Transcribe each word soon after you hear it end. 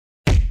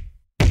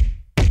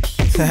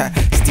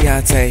It's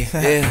Deonte,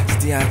 yeah, it's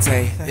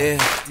Deonte, yeah,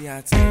 it's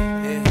Deonte,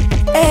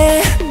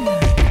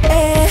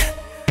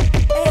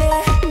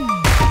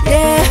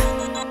 yeah.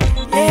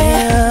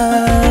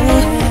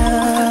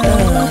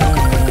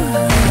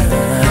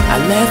 I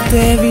left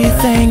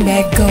everything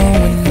back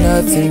home with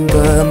nothing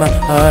but my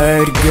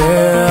heart,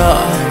 girl. I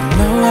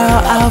know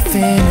how I'll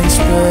finish,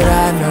 but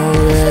I know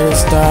where to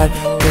start,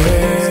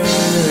 girl.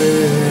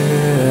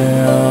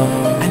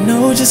 I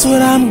know just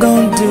what I'm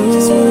gonna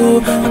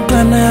do. I'm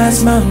gonna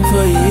ask mountain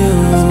for you,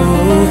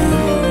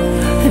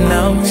 and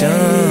I'll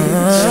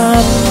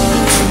jump.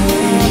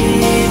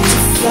 To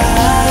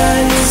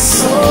fly,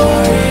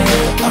 soaring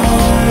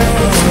on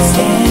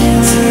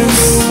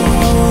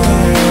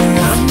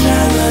I'm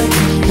not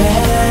looking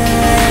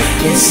back.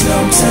 It's no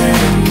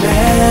turning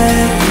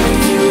back.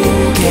 You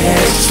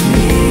catch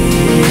me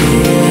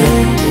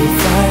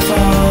if I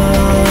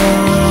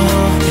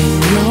fall in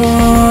your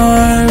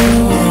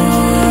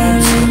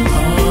arms,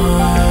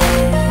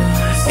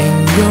 in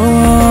your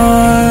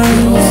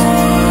arms.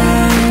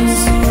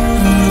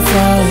 I'm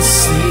fall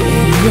asleep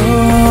in your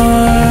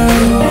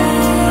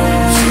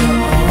arms,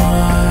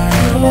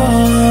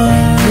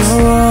 your arms.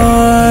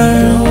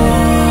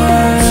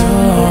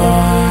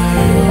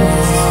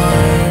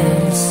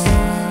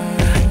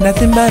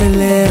 Nothing but a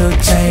little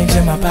change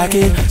in my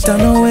pocket. Don't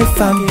know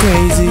if I'm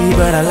crazy,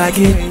 but I like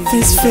it.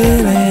 This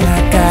feeling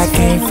I got,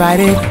 can't fight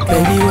it.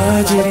 Baby,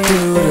 what'd you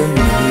do to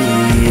me?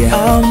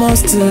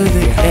 Almost to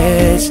the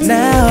edge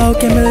now.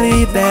 Can't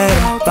believe that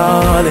I'm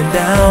falling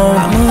down.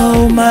 I'ma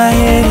hold my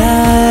head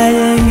high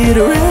and get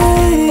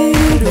ready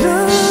to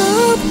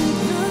drop.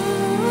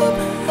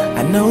 I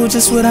know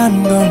just what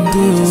I'm gonna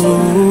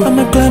do.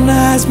 I'ma climb the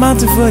highest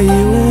mountain for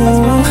you.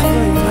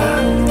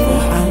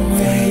 I'm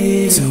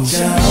ready to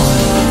jump.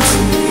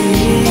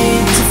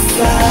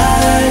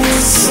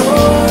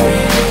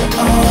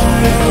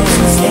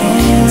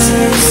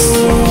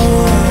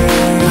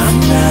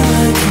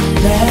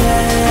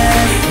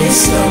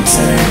 It's no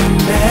turning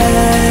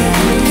back.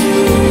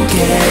 You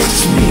catch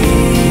me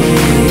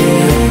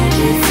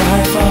if I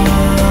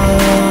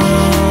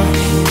fall in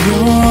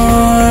your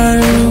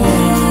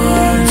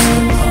arms,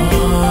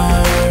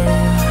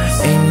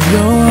 in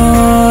your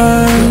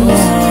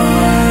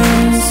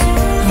arms.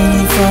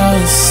 I'm fall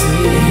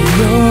asleep in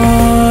your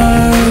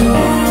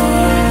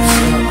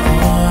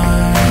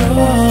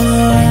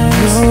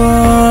arms, your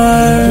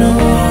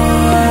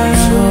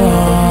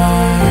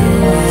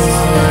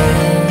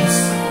arms.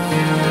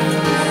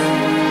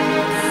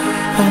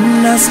 I'm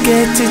not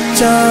scared to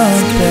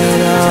jump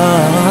at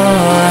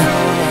all.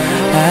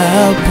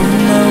 I'll put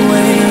my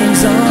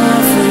wings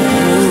on for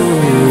you.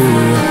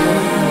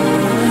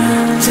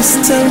 Just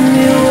tell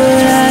me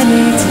what I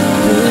need to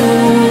do.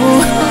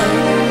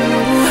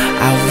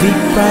 I'll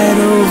leap right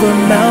over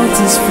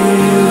mountains for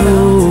you.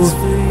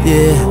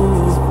 Yeah,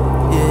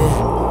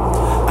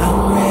 yeah. I'm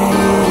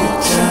ready to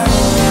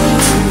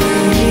jump,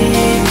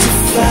 to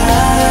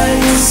fly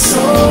and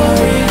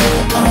soaring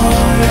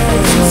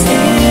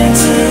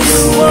into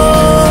the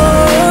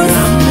world.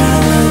 I'm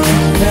not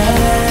looking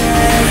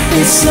back.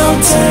 It's no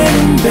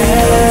turning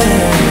back.